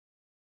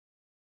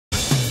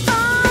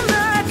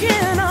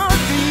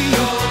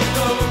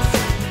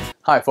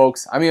Hi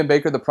folks, I'm Ian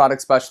Baker, the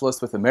product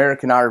specialist with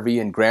American RV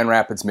in Grand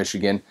Rapids,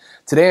 Michigan.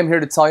 Today I'm here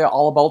to tell you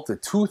all about the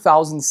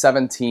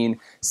 2017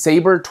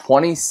 Sabre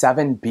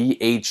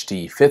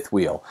 27BHD fifth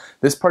wheel.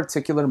 This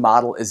particular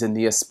model is in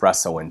the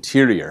Espresso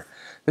interior.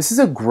 This is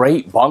a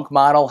great bunk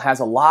model, has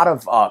a lot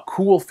of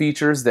cool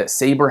features that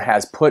Sabre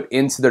has put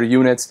into their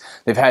units.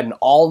 They've had an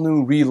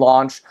all-new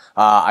relaunch.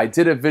 I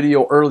did a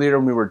video earlier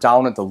when we were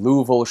down at the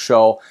Louisville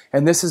show,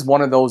 and this is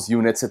one of those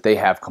units that they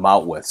have come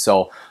out with.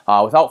 So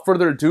without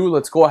further ado,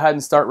 let's go ahead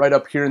and start right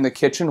up here in the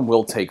kitchen and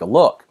we'll take a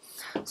look.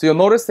 So you'll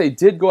notice they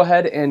did go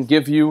ahead and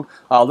give you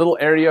a little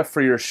area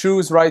for your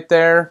shoes right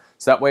there.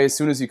 So that way as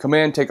soon as you come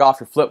in, take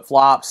off your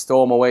flip-flops,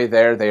 stow them away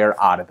there, they are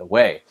out of the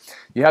way.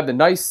 You have the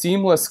nice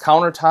seamless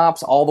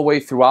countertops all the way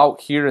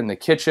throughout here in the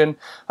kitchen.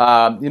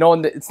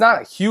 And it's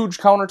not a huge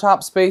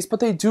countertop space,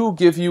 but they do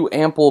give you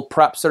ample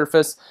prep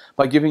surface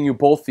by giving you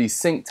both the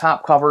sink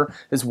top cover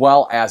as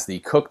well as the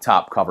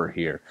cooktop cover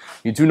here.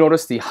 You do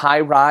notice the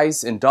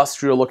high-rise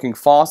industrial looking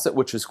faucet,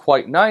 which is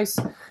quite nice.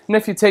 And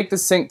if you take the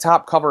sink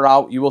top cover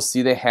out, you will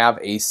see they have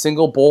a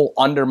single bowl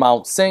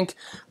undermount sink,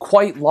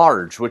 quite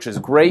large, which is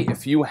great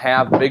if you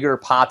have bigger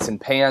pots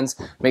and pans.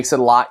 Makes it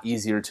a lot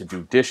easier to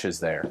do dishes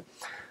there.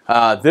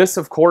 This,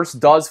 of course,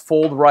 does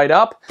fold right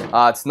up.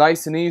 It's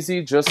nice and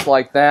easy, just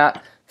like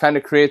that. Kind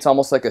of creates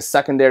almost like a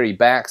secondary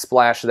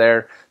backsplash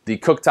there. The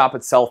cooktop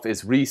itself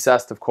is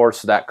recessed, of course,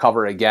 so that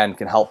cover, again,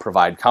 can help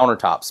provide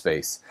countertop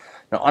space.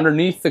 Now,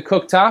 underneath the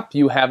cooktop,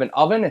 you have an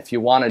oven if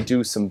you want to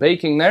do some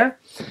baking there.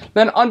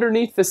 Then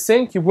underneath the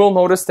sink, you will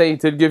notice they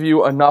did give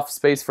you enough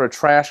space for a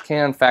trash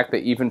can. In fact, they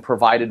even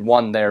provided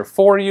one there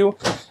for you.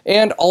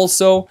 And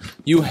also,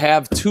 you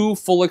have two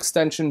full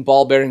extension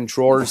ball bearing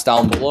drawers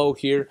down below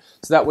here.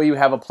 So that way you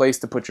have a place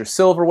to put your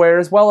silverware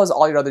as well as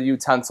all your other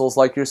utensils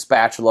like your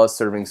spatulas,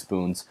 serving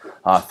spoons,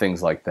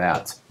 things like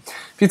that.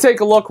 If you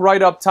take a look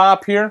right up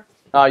top here,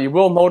 you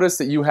will notice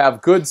that you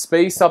have good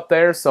space up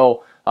there.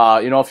 So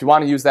if you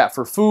want to use that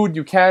for food,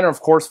 you can, or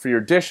of course for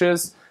your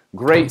dishes.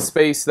 Great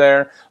space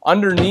there.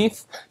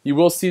 Underneath, you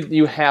will see that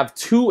you have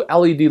two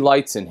LED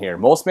lights in here.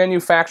 Most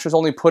manufacturers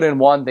only put in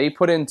one. They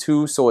put in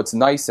two, so it's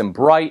nice and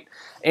bright.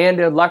 And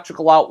an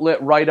electrical outlet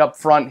right up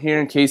front here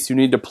in case you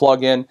need to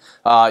plug in,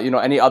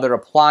 any other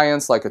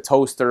appliance like a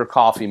toaster,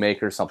 coffee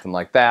maker, something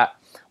like that.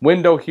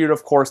 Window here,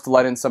 of course, to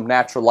let in some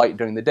natural light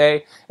during the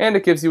day, and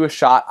it gives you a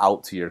shot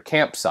out to your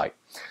campsite.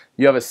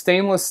 You have a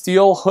stainless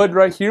steel hood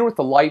right here with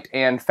the light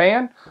and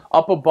fan.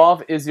 Up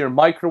above is your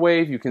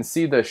microwave. You can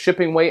see the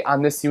shipping weight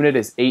on this unit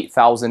is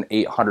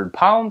 8,800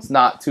 pounds.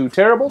 Not too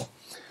terrible.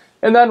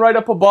 And then right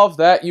up above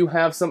that, you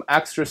have some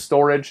extra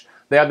storage.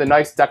 They have the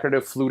nice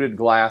decorative fluted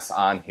glass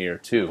on here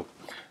too.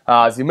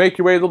 As you make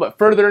your way a little bit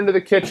further into the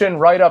kitchen,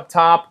 right up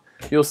top,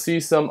 you'll see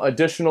some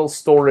additional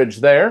storage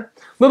there.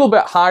 A little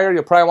bit higher,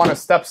 you'll probably want a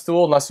step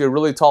stool unless you're a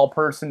really tall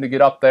person to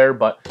get up there,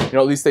 but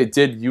at least they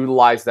did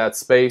utilize that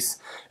space.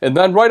 And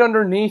then right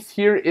underneath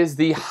here is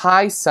the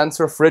Hisense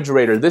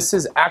refrigerator. This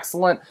is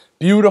excellent,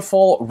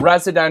 beautiful,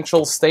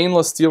 residential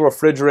stainless steel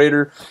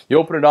refrigerator. You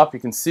open it up, you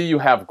can see you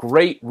have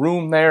great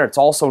room there. It's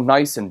also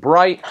nice and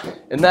bright.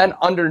 And then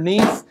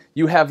underneath,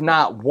 you have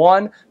not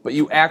one, but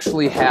you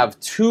actually have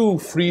two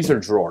freezer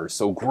drawers.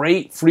 So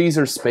great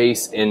freezer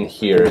space in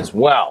here as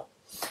well.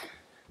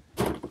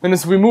 And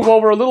as we move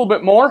over a little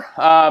bit more,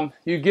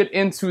 you get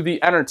into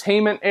the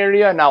entertainment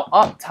area. Now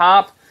up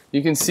top,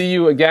 you can see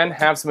you again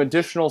have some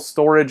additional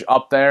storage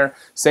up there.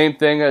 Same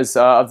thing as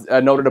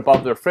noted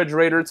above the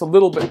refrigerator. It's a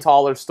little bit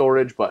taller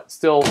storage, but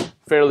still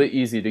fairly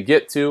easy to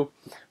get to.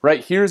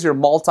 Right here's your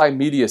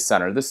multimedia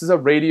center. This is a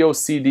radio,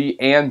 CD,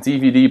 and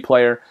DVD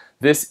player.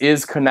 This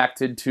is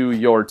connected to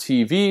your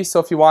TV, so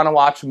if you want to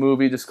watch a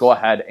movie, just go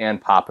ahead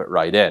and pop it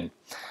right in.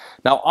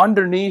 Now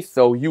underneath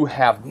though, you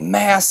have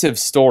massive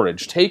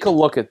storage. Take a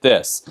look at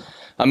this.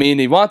 I mean,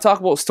 you want to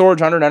talk about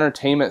storage under an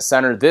entertainment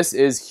center, this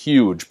is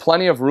huge.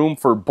 Plenty of room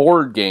for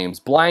board games,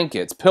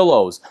 blankets,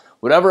 pillows,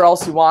 whatever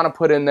else you want to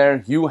put in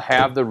there, you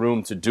have the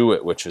room to do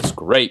it, which is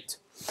great.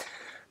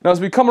 Now as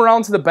we come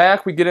around to the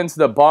back, we get into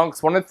the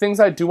bunks. One of the things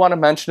I do want to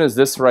mention is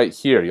this right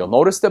here. You'll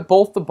notice that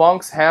both the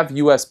bunks have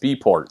USB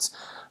ports.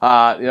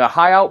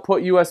 High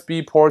output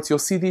USB ports, you'll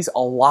see these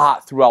a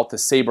lot throughout the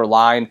Sabre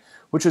line,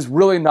 which is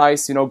really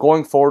nice,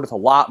 going forward with a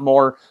lot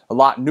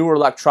newer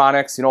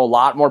electronics. A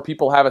lot more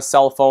people have a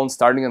cell phone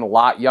starting in a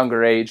lot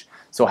younger age.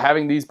 So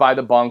having these by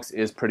the bunks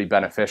is pretty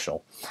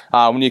beneficial.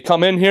 When you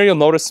come in here, you'll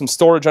notice some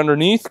storage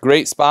underneath.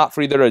 Great spot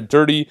for either a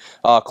dirty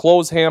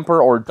clothes hamper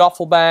or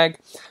duffel bag.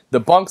 The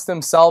bunks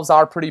themselves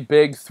are pretty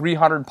big,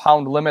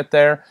 300-pound limit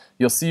there.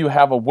 You'll see you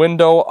have a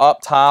window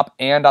up top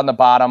and on the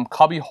bottom,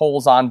 cubby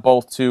holes on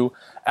both too,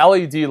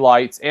 LED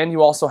lights, and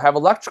you also have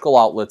electrical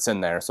outlets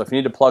in there. So if you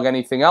need to plug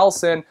anything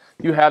else in,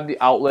 you have the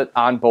outlet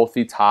on both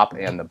the top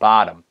and the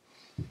bottom.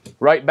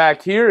 Right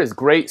back here is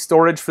great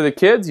storage for the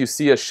kids. You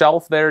see a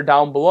shelf there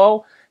down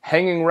below,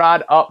 hanging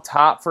rod up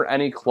top for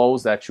any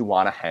clothes that you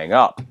want to hang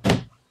up.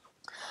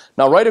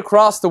 Now right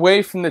across the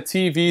way from the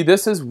TV,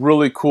 this is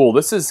really cool.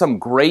 This is some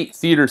great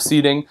theater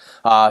seating.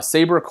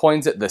 Sabre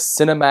coins it the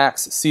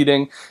Cinemax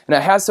seating, and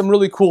it has some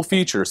really cool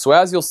features. So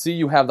as you'll see,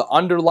 you have the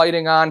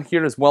underlighting on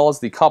here as well as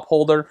the cup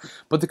holder,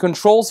 but the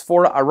controls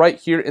for it are right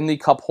here in the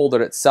cup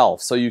holder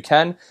itself. So you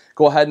can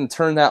go ahead and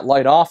turn that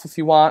light off if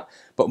you want,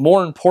 but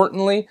more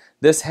importantly,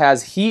 this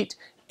has heat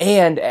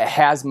and it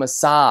has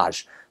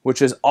massage,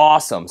 which is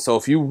awesome. So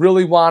if you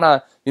really want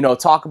to,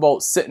 talk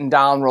about sitting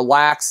down,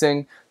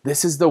 relaxing,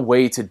 this is the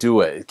way to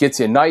do it. It gets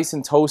you nice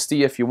and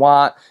toasty if you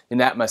want, and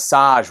that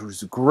massage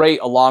was great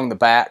along the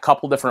back,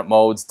 couple different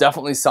modes.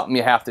 Definitely something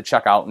you have to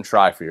check out and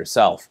try for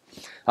yourself.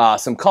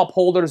 Some cup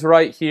holders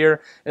right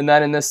here, and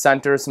then in this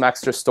center, some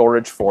extra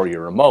storage for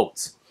your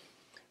remotes.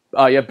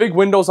 You have big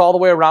windows all the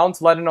way around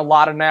to let in a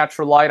lot of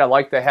natural light. I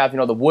like to have,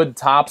 the wood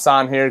tops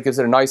on here. It gives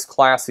it a nice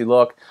classy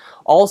look.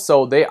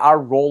 Also, they are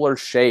roller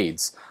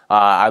shades.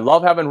 I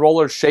love having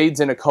roller shades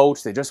in a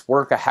coach. They just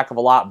work a heck of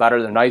a lot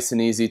better. They're nice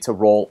and easy to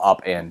roll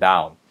up and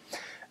down.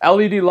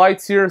 LED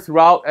lights here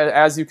throughout,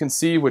 as you can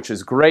see, which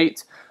is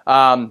great.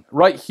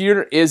 Right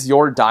here is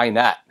your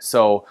dinette.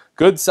 So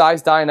good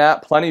size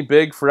dinette, plenty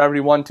big for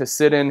everyone to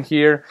sit in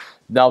here.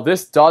 Now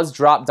this does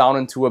drop down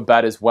into a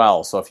bed as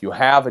well. So if you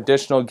have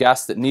additional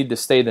guests that need to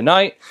stay the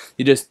night,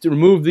 you just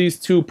remove these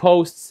two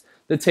posts.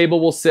 The table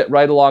will sit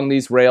right along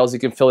these rails. You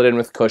can fill it in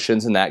with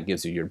cushions, and that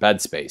gives you your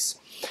bed space.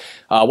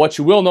 What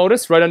you will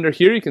notice right under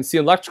here, you can see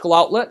electrical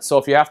outlet. So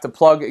if you have to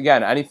plug,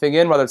 again, anything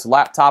in, whether it's a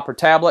laptop or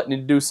tablet, need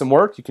to do some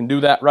work, you can do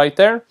that right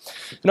there.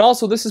 And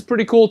also, this is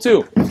pretty cool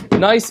too.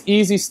 Nice,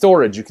 easy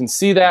storage. You can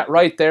see that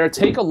right there.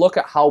 Take a look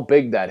at how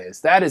big that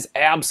is. That is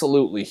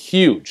absolutely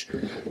huge.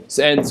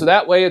 And so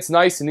that way, it's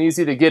nice and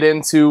easy to get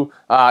into,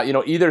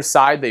 either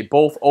side. They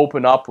both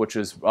open up, which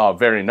is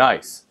very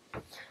nice.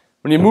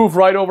 When you move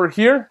right over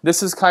here,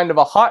 this is kind of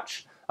a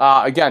hutch.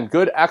 Again,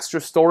 good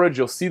extra storage.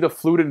 You'll see the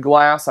fluted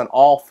glass on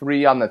all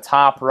three on the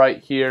top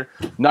right here.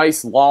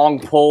 Nice long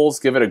pulls,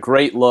 give it a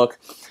great look.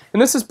 And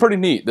this is pretty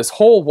neat. This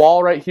whole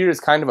wall right here is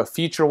kind of a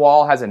feature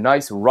wall, has a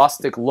nice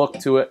rustic look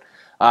to it.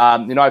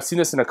 I've seen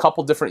this in a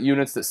couple different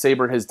units that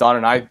Sabre has done,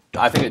 and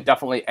I think it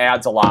definitely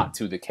adds a lot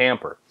to the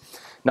camper.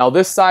 Now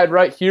this side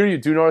right here, you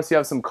do notice you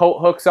have some coat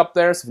hooks up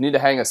there, so if you need to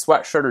hang a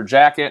sweatshirt or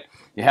jacket,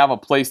 you have a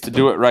place to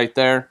do it right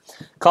there.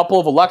 Couple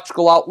of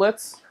electrical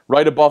outlets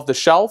right above the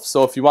shelf,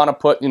 so if you want to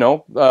put,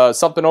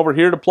 something over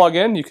here to plug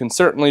in, you can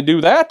certainly do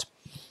that.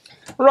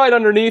 Right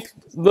underneath,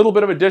 a little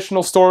bit of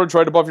additional storage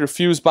right above your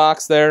fuse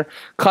box there,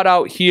 cut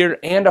out here,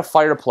 and a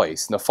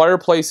fireplace. And the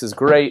fireplace is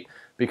great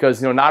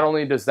because, not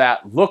only does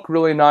that look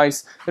really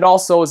nice, it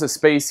also is a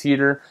space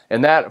heater,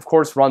 and that, of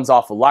course, runs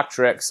off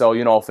electric, so,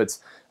 if it's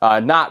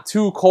not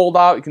too cold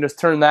out, you can just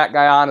turn that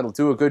guy on. It'll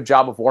do a good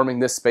job of warming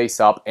this space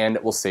up, and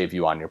it will save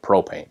you on your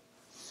propane.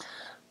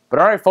 But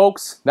all right,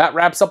 folks, that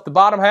wraps up the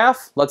bottom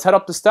half. Let's head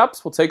up the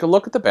steps. We'll take a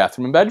look at the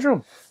bathroom and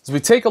bedroom. As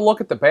we take a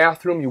look at the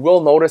bathroom, you will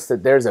notice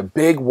that there's a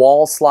big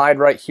wall slide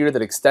right here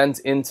that extends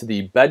into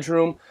the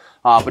bedroom.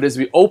 But as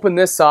we open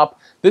this up,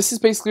 this is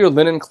basically your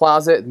linen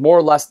closet, more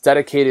or less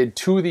dedicated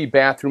to the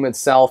bathroom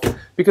itself,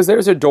 because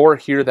there's a door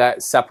here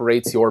that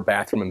separates your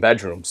bathroom and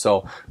bedroom.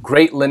 So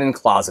great linen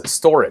closet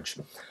storage.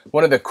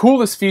 One of the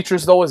coolest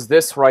features though is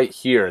this right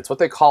here. It's what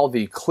they call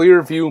the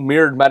clear view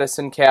mirrored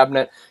medicine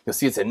cabinet. You'll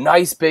see it's a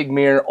nice big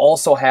mirror,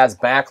 also has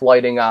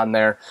backlighting on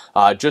there.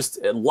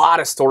 Just a lot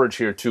of storage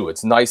here too.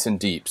 It's nice and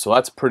deep, so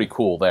that's pretty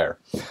cool there.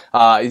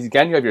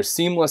 Again, you have your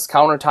seamless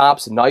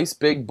countertops, nice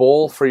big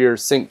bowl for your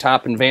sink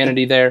top and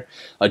vanity there.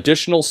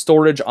 Additional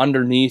storage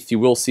underneath, you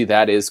will see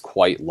that is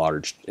quite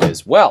large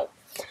as well.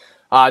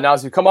 Now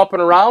as you come up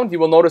and around, you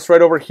will notice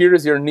right over here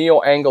is your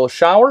neo-angle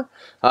shower.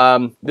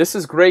 This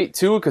is great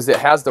too because it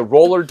has the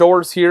roller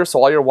doors here,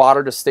 so all your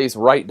water just stays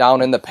right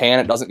down in the pan.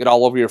 It doesn't get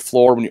all over your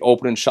floor when you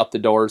open and shut the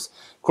doors.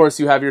 Of course,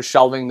 you have your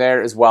shelving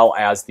there as well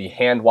as the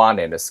hand wand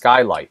and a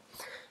skylight.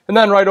 And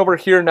then right over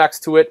here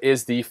next to it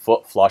is the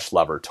foot flush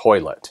lever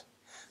toilet.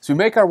 So we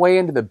make our way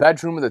into the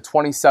bedroom of the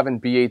 27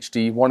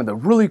 BHD. One of the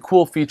really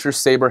cool features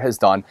Sabre has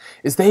done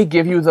is they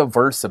give you the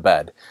Versa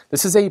bed.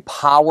 This is a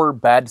power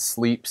bed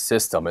sleep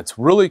system. It's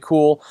really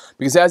cool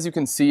because as you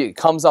can see, it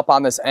comes up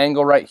on this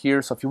angle right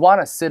here. So if you want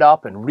to sit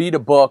up and read a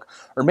book,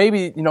 or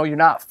maybe you're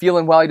not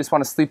feeling well, you just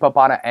want to sleep up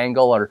on an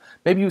angle, or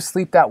maybe you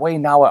sleep that way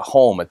now at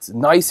home. It's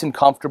nice and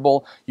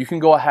comfortable. You can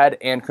go ahead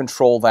and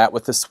control that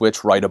with the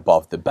switch right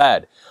above the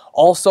bed.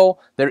 Also,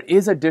 there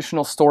is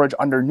additional storage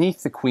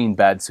underneath the queen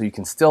bed, so you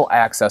can still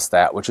access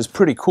that, which is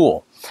pretty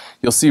cool.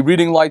 You'll see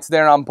reading lights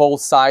there on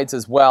both sides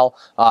as well.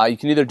 You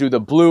can either do the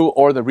blue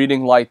or the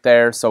reading light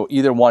there, so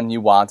either one you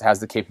want has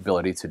the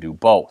capability to do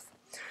both.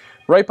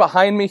 Right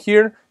behind me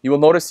here, you will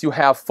notice you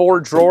have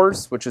 4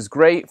 drawers, which is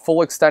great,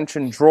 full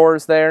extension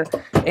drawers there,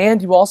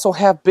 and you also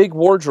have big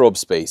wardrobe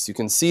space. You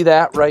can see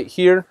that right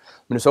here. I'm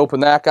going to just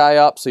open that guy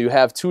up, so you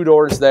have 2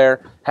 doors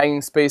there,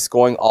 hanging space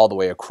going all the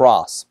way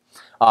across.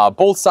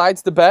 Both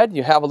sides of the bed,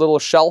 you have a little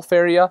shelf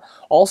area.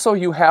 Also,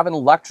 you have an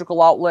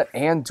electrical outlet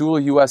and dual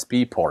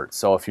USB ports.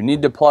 So if you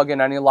need to plug in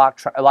any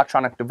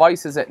electronic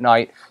devices at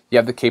night, you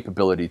have the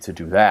capability to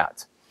do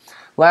that.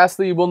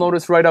 Lastly, you will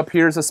notice right up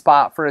here is a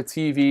spot for a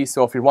TV,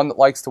 so if you're one that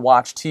likes to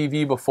watch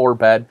TV before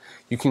bed,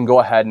 you can go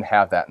ahead and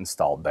have that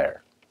installed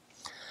there.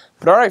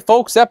 But all right,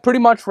 folks, that pretty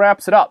much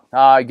wraps it up.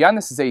 Again,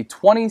 this is a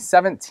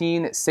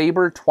 2017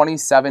 Sabre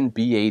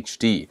 27B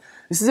HD.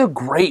 This is a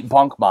great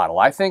bunk model.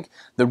 I think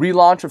the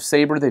relaunch of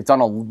Sabre, they've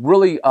done a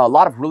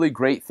lot of really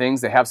great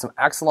things. They have some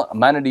excellent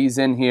amenities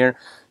in here.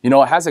 You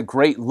know, it has a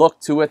great look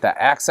to it. The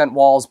accent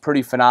wall is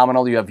pretty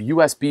phenomenal. You have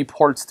USB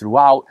ports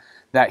throughout.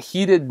 That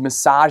heated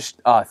massage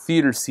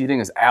theater seating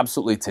is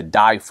absolutely to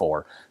die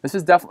for. This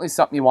is definitely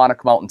something you want to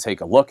come out and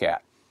take a look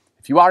at.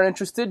 If you are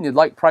interested and you'd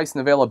like price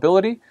and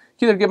availability, you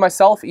can either give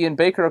myself, Ian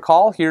Baker, a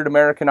call here at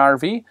American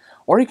RV,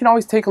 or you can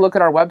always take a look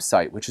at our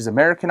website, which is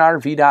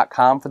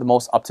AmericanRV.com, for the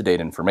most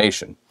up-to-date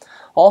information.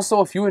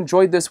 Also, if you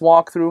enjoyed this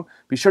walkthrough,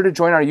 be sure to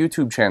join our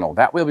YouTube channel.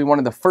 That way you'll be one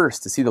of the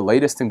first to see the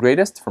latest and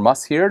greatest from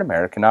us here at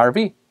American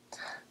RV.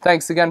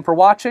 Thanks again for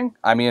watching.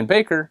 I'm Ian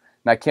Baker,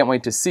 and I can't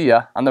wait to see you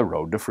on the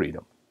road to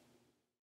freedom.